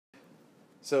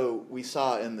So we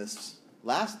saw in this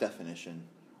last definition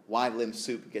why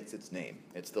Limsup gets its name.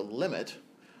 It's the limit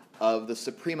of the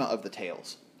suprema of the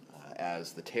tails,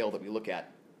 as the tail that we look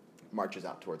at marches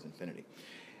out towards infinity.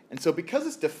 And so because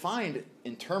it's defined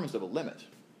in terms of a limit,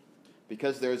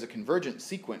 because there is a convergent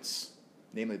sequence,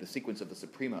 namely the sequence of the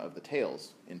suprema of the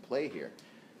tails in play here,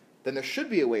 then there should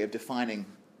be a way of defining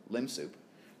Limsup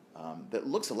that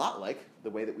looks a lot like the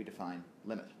way that we define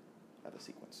limit of a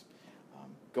sequence.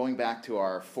 Going back to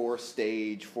our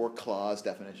four-stage, four-clause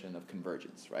definition of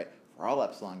convergence, right? For all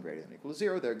epsilon greater than or equal to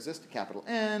 0, there exists a capital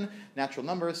N natural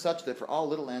number such that for all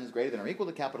little n's greater than or equal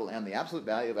to capital N, the absolute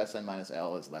value of Sn minus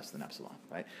L is less than epsilon,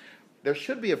 right? There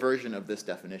should be a version of this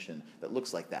definition that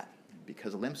looks like that,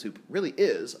 because a Limsup really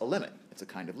is a limit. It's a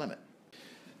kind of limit.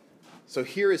 So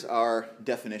here is our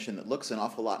definition that looks an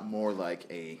awful lot more like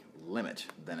a limit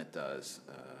than it does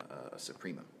a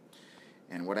supremum.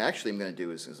 And what I actually am going to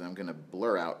do is I'm going to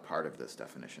blur out part of this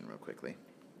definition real quickly.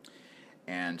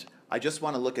 And I just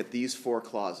want to look at these four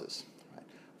clauses. Right?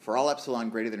 For all epsilon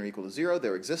greater than or equal to 0,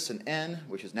 there exists an n,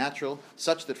 which is natural,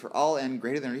 such that for all n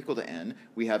greater than or equal to n,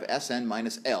 we have Sn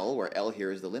minus L, where L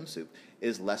here is the Limsup,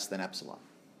 is less than epsilon.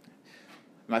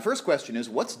 My first question is,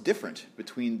 what's different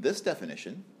between this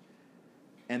definition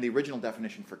and the original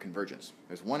definition for convergence?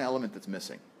 There's one element that's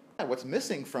missing. What's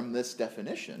missing from this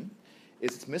definition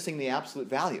is it's missing the absolute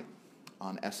value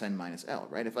on Sn minus L,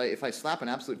 right? If I slap an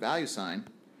absolute value sign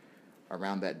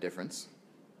around that difference,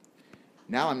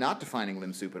 now I'm not defining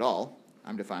Limsup at all.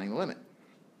 I'm defining the limit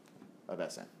of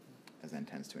Sn as n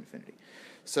tends to infinity.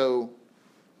 So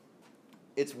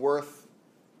it's worth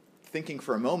thinking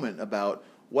for a moment about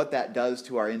what that does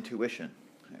to our intuition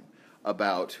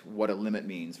about what a limit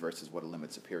means versus what a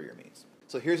limit superior means.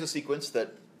 So here's a sequence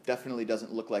that definitely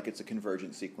doesn't look like it's a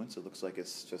convergent sequence. It looks like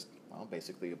it's just, well,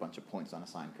 basically a bunch of points on a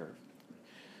sine curve.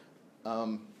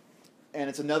 And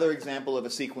it's another example of a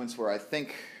sequence where I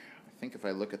think if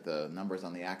I look at the numbers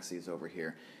on the axes over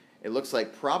here, it looks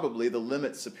like probably the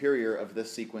limit superior of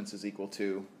this sequence is equal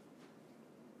to,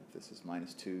 if this is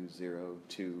minus 2, 0,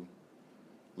 2,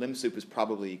 Limsup is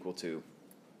probably equal to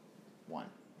 1,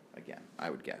 again,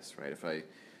 I would guess, right? If I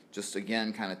just,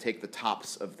 again, kind of take the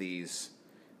tops of these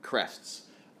crests,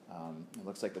 it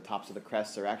looks like the tops of the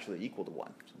crests are actually equal to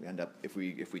 1. So we end up, if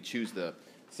we choose the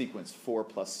sequence 4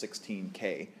 plus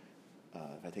 16k,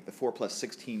 if I take the 4 plus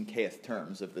 16kth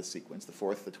terms of this sequence, the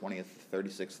 4th, the 20th, the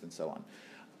 36th, and so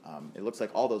on, it looks like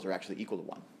all those are actually equal to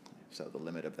 1. So the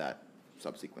limit of that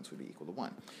subsequence would be equal to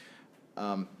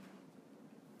 1.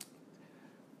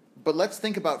 But let's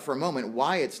think about for a moment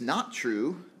why it's not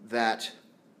true that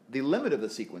the limit of the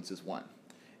sequence is 1.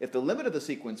 If the limit of the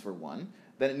sequence were 1,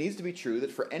 then it needs to be true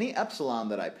that for any epsilon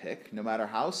that I pick, no matter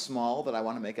how small that I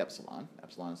want to make epsilon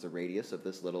is the radius of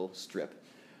this little strip,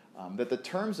 that the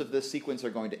terms of this sequence are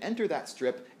going to enter that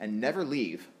strip and never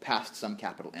leave past some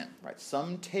capital N. Right?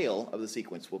 Some tail of the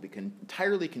sequence will be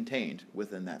entirely contained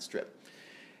within that strip.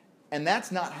 And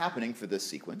that's not happening for this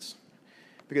sequence,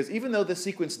 because even though this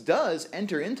sequence does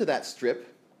enter into that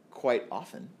strip quite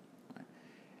often, right,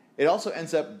 it also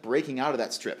ends up breaking out of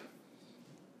that strip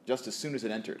just as soon as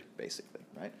it entered, basically,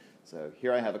 right? So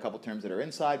here I have a couple terms that are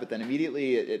inside, but then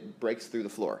immediately it breaks through the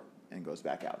floor and goes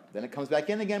back out. Then it comes back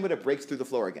in again, but it breaks through the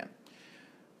floor again.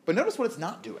 But notice what it's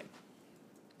not doing.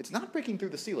 It's not breaking through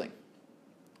the ceiling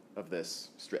of this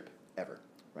strip, ever,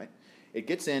 right? It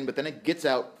gets in, but then it gets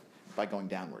out by going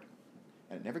downward.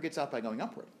 And it never gets out by going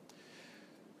upward.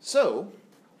 So,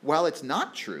 while it's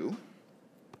not true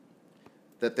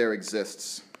that there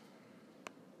exists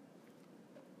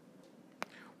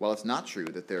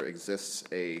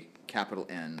a capital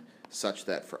N such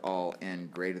that for all n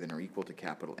greater than or equal to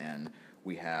capital N,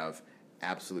 we have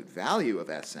absolute value of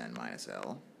Sn minus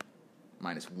L,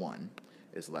 minus 1,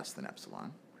 is less than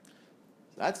epsilon.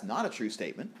 So that's not a true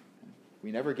statement.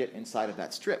 We never get inside of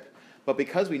that strip. But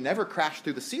because we never crash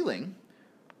through the ceiling,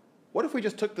 what if we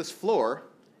just took this floor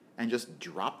and just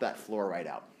dropped that floor right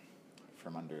out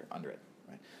from under it,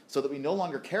 right? So that we no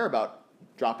longer care about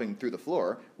dropping through the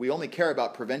floor, we only care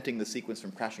about preventing the sequence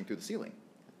from crashing through the ceiling.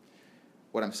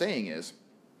 What I'm saying is,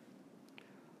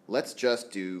 let's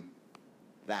just do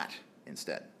that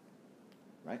instead,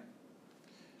 right?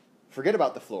 Forget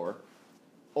about the floor,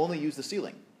 only use the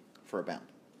ceiling for a bound.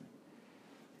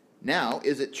 Now,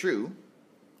 is it true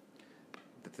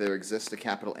that there exists a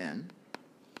capital N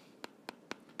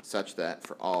such that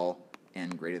for all n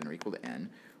greater than or equal to n,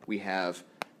 we have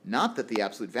not that the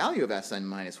absolute value of Sn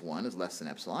minus 1 is less than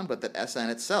epsilon, but that Sn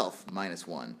itself minus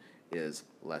 1 is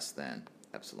less than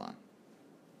epsilon?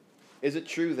 Is it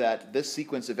true that this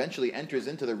sequence eventually enters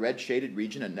into the red shaded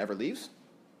region and never leaves?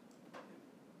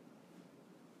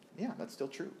 Yeah, that's still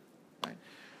true, right?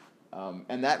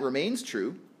 And that remains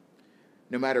true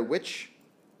no matter which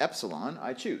epsilon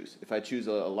I choose. If I choose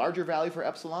a larger value for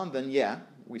epsilon, then yeah,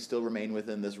 we still remain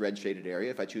within this red shaded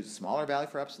area. If I choose a smaller value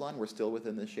for epsilon, we're still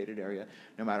within this shaded area.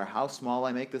 No matter how small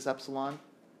I make this epsilon,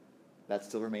 that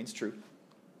still remains true,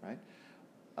 right?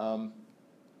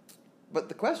 But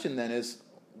the question then is,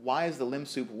 why is the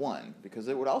Limsup 1? Because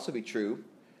it would also be true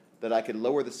that I could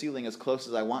lower the ceiling as close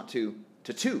as I want to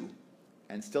 2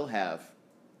 and still have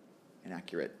an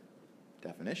accurate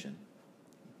definition.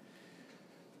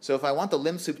 So if I want the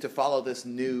Limsup to follow this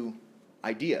new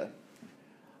idea,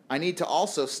 I need to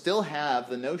also still have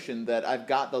the notion that I've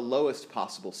got the lowest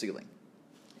possible ceiling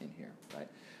in here, right?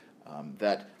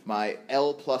 That my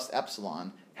L plus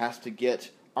epsilon has to get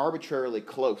arbitrarily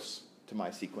close to my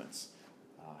sequence,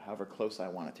 however close I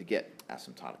want it to get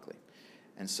asymptotically.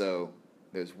 And so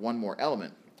there's one more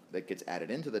element that gets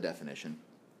added into the definition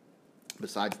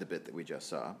besides the bit that we just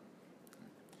saw.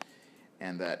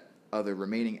 And that other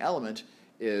remaining element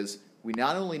is we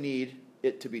not only need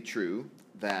it to be true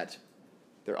that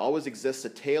there always exists a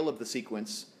tail of the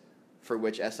sequence for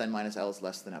which Sn minus L is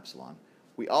less than epsilon,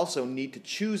 we also need to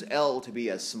choose L to be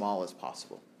as small as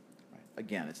possible. Right?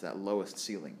 Again, it's that lowest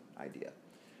ceiling idea.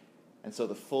 And so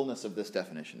the fullness of this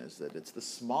definition is that it's the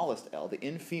smallest L, the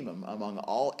infimum among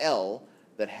all L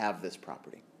that have this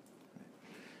property.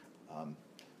 Right?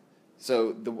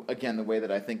 So again, the way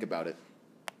that I think about it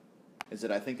is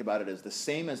that I think about it as the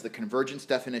same as the convergence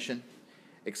definition,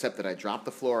 except that I drop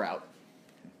the floor out,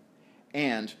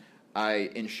 and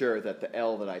I ensure that the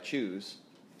L that I choose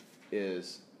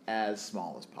is as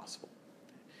small as possible.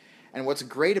 And what's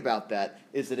great about that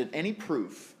is that in any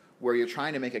proof where you're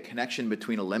trying to make a connection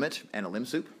between a limit and a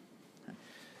Limsup,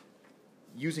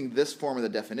 using this form of the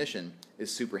definition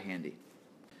is super handy.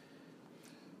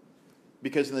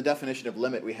 Because in the definition of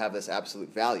limit we have this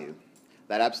absolute value.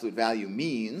 That absolute value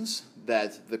means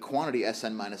that the quantity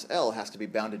Sn minus L has to be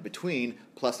bounded between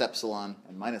plus epsilon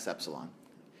and minus epsilon.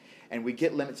 And we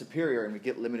get limit superior and we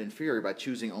get limit inferior by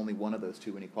choosing only one of those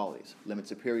two inequalities. Limit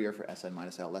superior for Sn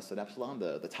minus L less than epsilon,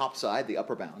 the top side, the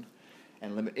upper bound,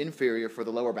 and limit inferior for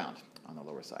the lower bound on the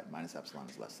lower side. Minus epsilon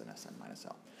is less than Sn minus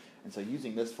L. And so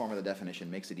using this form of the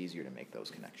definition makes it easier to make those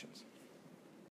connections.